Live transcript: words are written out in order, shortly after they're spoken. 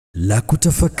la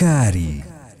kutafakari.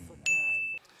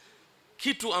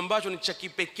 Kitu ambacho ni cha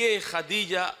kipekee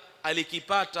Khadija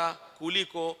alikipata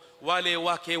kuliko wale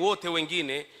wake wote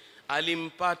wengine,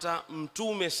 alimpata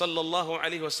Mtume sallallahu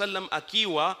alaihi wasallam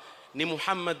akiwa ni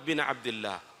Muhammad bin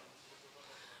Abdullah,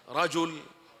 rajul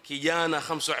kijana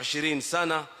 25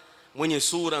 sana, mwenye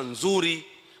sura nzuri,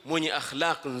 mwenye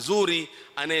akhlaq nzuri,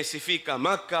 anayesifika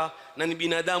Makka na ni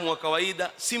binadamu wa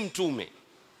kawaida, si mtume.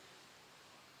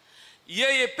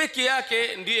 Yeye peke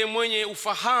yake ndiye mwenye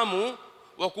ufahamu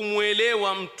wa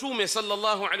kumuelewa Mtume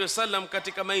sallallahu alaihi wasallam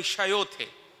katika maisha yote.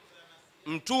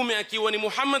 Mtume akiwa ni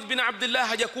Muhammad bin Abdullah,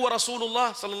 hajakuwa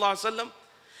Rasulullah sallallahu alaihi wasallam,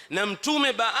 na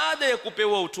Mtume baada ya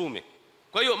kupewa utume.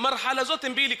 Kwa hiyo marhala zote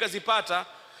mbili kazipata,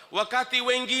 wakati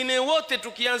wengine wote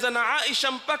tukianza na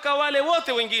Aisha mpaka wale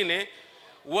wote wengine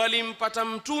walimpata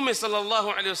Mtume sallallahu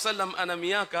alaihi wasallam ana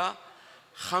miaka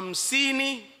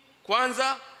 50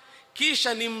 kwanza,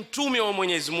 kisha ni mtume wa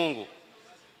Mwenyezi Mungu.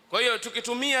 Kwa hiyo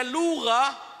tukitumia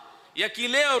lugha ya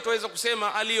kileo tuweza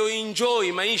kusema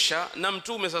aliyoenjoy maisha na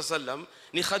Mtume sallallahu alaihi wasallam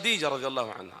ni Khadija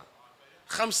radhiallahu anha.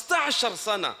 15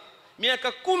 sana, miaka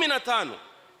 15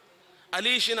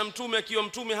 aliishi na Mtume, akiwa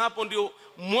Mtume hapo ndio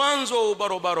mwanzo wa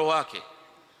ubarobaro wake,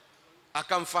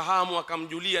 akamfahamu,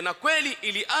 akamjulia, na kweli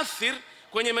iliathir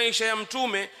kwenye maisha ya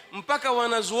Mtume mpaka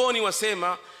wanazuoni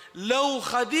wasema lau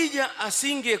Khadija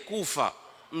asingekufa,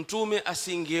 Mtume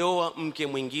asingeoa mke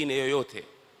mwingine yoyote.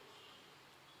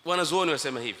 Wanazuoni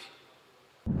wasema hivi.